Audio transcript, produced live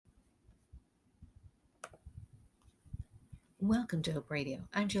Welcome to Hope Radio.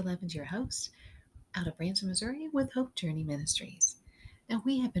 I'm Jill Evans, your host, out of Branson, Missouri, with Hope Journey Ministries. Now,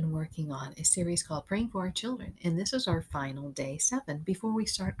 we have been working on a series called Praying for Our Children, and this is our final day 7 before we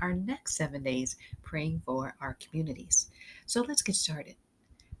start our next 7 days praying for our communities. So let's get started.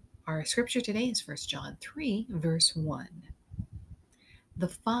 Our scripture today is 1 John 3, verse 1. The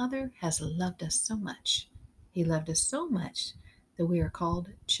Father has loved us so much. He loved us so much that we are called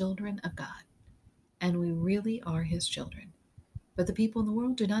children of God, and we really are His children. But the people in the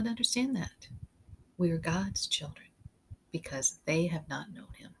world do not understand that. We are God's children because they have not known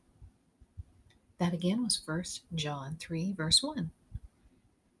Him. That again was 1 John 3, verse 1.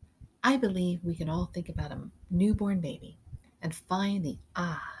 I believe we can all think about a newborn baby and find the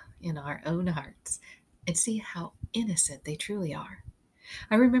in our own hearts and see how innocent they truly are.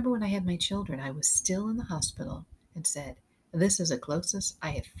 I remember when I had my children, I was still in the hospital and said, "This is the closest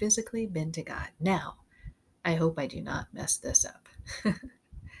I have physically been to God. Now, I hope I do not mess this up."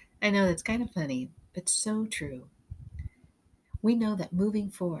 I know that's kind of funny, but so true. We know that moving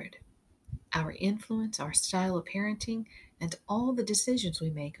forward, our influence, our style of parenting, and all the decisions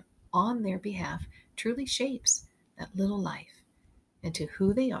we make on their behalf truly shapes that little life into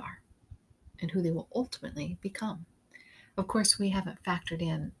who they are and who they will ultimately become. Of course, we haven't factored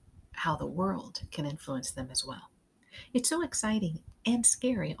in how the world can influence them as well. It's so exciting and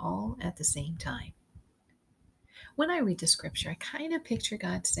scary all at the same time. When I read the scripture, I kind of picture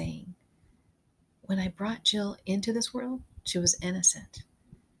God saying, "When I brought Jill into this world, she was innocent.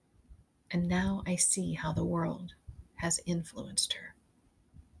 And now I see how the world has influenced her."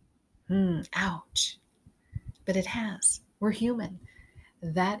 Ouch. But it has. We're human.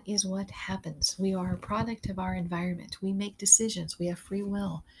 That is what happens. We are a product of our environment. We make decisions. We have free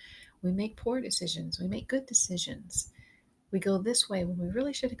will. We make poor decisions. We make good decisions. We go this way when we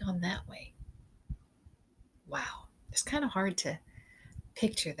really should have gone that way. Wow. It's kind of hard to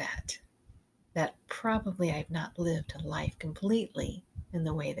picture that. That probably I've not lived a life completely in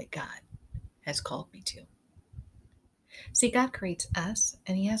the way that God has called me to. See, God creates us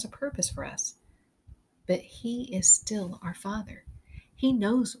and He has a purpose for us, but He is still our Father. He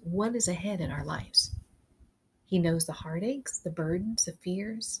knows what is ahead in our lives. He knows the heartaches, the burdens, the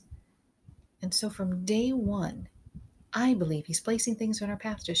fears. And so from day one, I believe He's placing things on our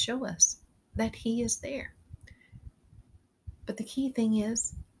path to show us that He is there. But the key thing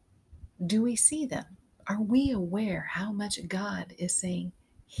is, do we see them? Are we aware how much God is saying,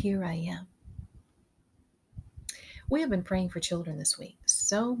 "Here I am"? We have been praying for children this week.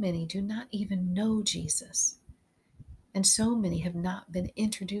 So many do not even know Jesus. And so many have not been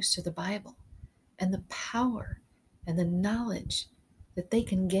introduced to the Bible and the power and the knowledge that they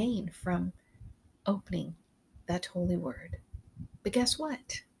can gain from opening that holy word. But guess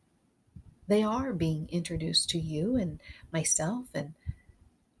what? They are being introduced to you and myself and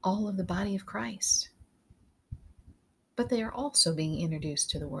all of the body of Christ. But they are also being introduced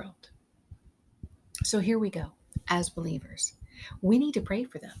to the world. So here we go. As believers, we need to pray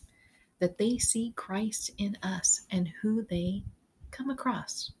for them that they see Christ in us and who they come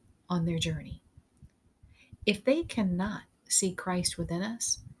across on their journey. If they cannot see Christ within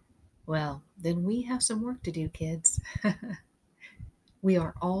us, well, then we have some work to do, kids. We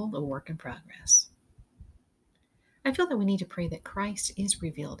are all a work in progress. I feel that we need to pray that Christ is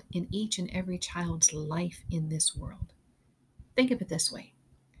revealed in each and every child's life in this world. Think of it this way.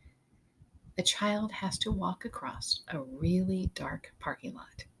 A child has to walk across a really dark parking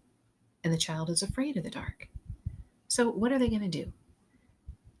lot, and the child is afraid of the dark. So what are they going to do?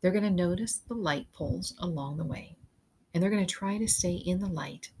 They're going to notice the light poles along the way, and they're going to try to stay in the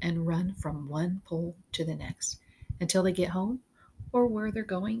light and run from one pole to the next until they get home or where they're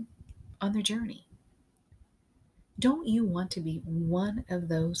going on their journey. Don't you want to be one of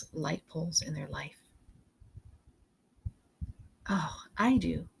those light poles in their life? Oh, I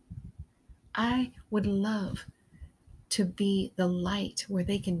do. I would love to be the light where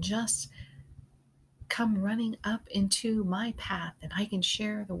they can just come running up into my path and I can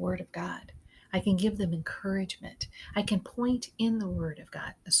share the word of God. I can give them encouragement. I can point in the word of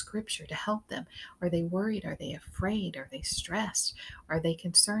God, the scripture, to help them. Are they worried? Are they afraid? Are they stressed? Are they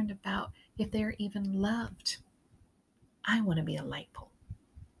concerned about if they're even loved? I want to be a light pole.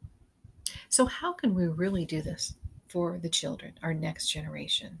 So how can we really do this for the children, our next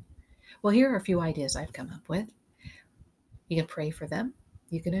generation? Well, here are a few ideas I've come up with. You can pray for them.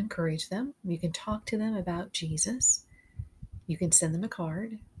 You can encourage them. You can talk to them about Jesus. You can send them a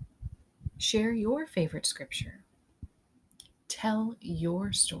card. Share your favorite scripture. Tell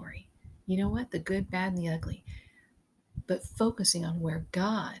your story. You know what? The good, bad, and the ugly. But focusing on where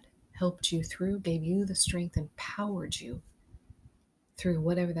God helped you through, gave you the strength, empowered you through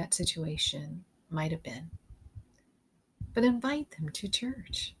whatever that situation might have been. But invite them to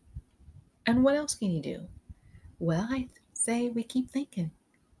church. And what else can you do? Well, I say we keep thinking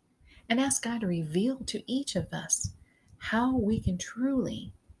and ask God to reveal to each of us how we can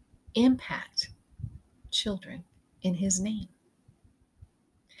truly impact children in His name.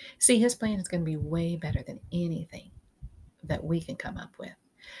 See, His plan is going to be way better than anything that we can come up with.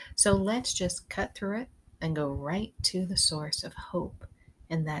 So let's just cut through it and go right to the source of hope,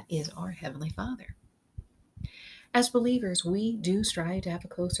 and that is our Heavenly Father. As believers, we do strive to have a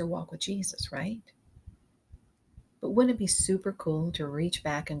closer walk with Jesus, right? But wouldn't it be super cool to reach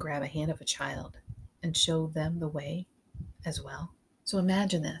back and grab a hand of a child and show them the way as well? So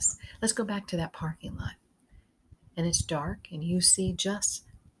imagine this. Let's go back to that parking lot. And it's dark, and you see just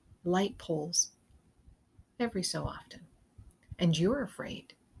light poles every so often. And you're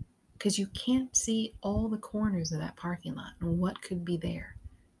afraid because you can't see all the corners of that parking lot and what could be there.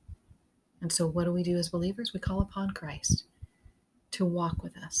 And so what do we do as believers? We call upon Christ to walk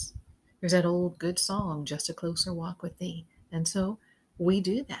with us. There's that old good song, Just a Closer Walk with Thee. And so we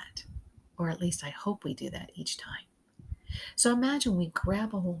do that, or at least I hope we do that each time. So imagine we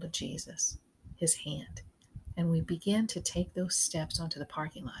grab a hold of Jesus, His hand, and we begin to take those steps onto the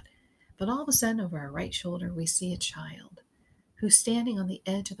parking lot. But all of a sudden, over our right shoulder, we see a child who's standing on the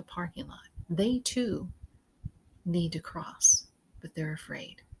edge of the parking lot. They too need to cross, but they're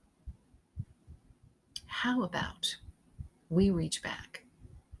afraid. How about we reach back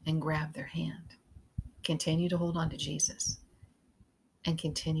and grab their hand, continue to hold on to Jesus, and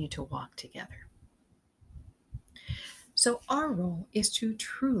continue to walk together? So our role is to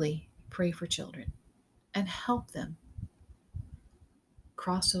truly pray for children and help them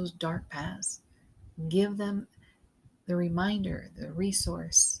cross those dark paths, give them the reminder, the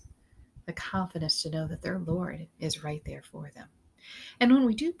resource, the confidence to know that their Lord is right there for them. And when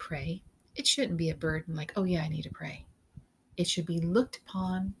we do pray, it shouldn't be a burden like, oh yeah, I need to pray. It should be looked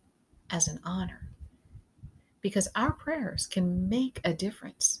upon as an honor because our prayers can make a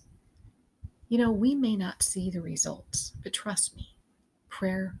difference. You know, we may not see the results, but trust me,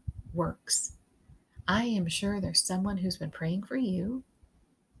 prayer works. I am sure there's someone who's been praying for you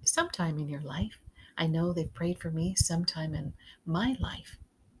sometime in your life. I know they've prayed for me sometime in my life.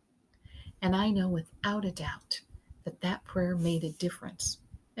 And I know without a doubt that that prayer made a difference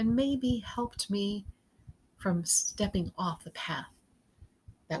and maybe helped me from stepping off the path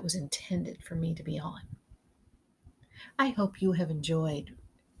that was intended for me to be on. I hope you have enjoyed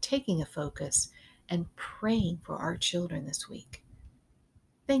taking a focus and praying for our children this week.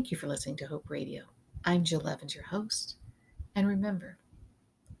 Thank you for listening to Hope Radio. I'm Jill Evans, your host. And remember,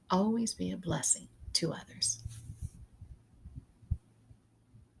 always be a blessing to others.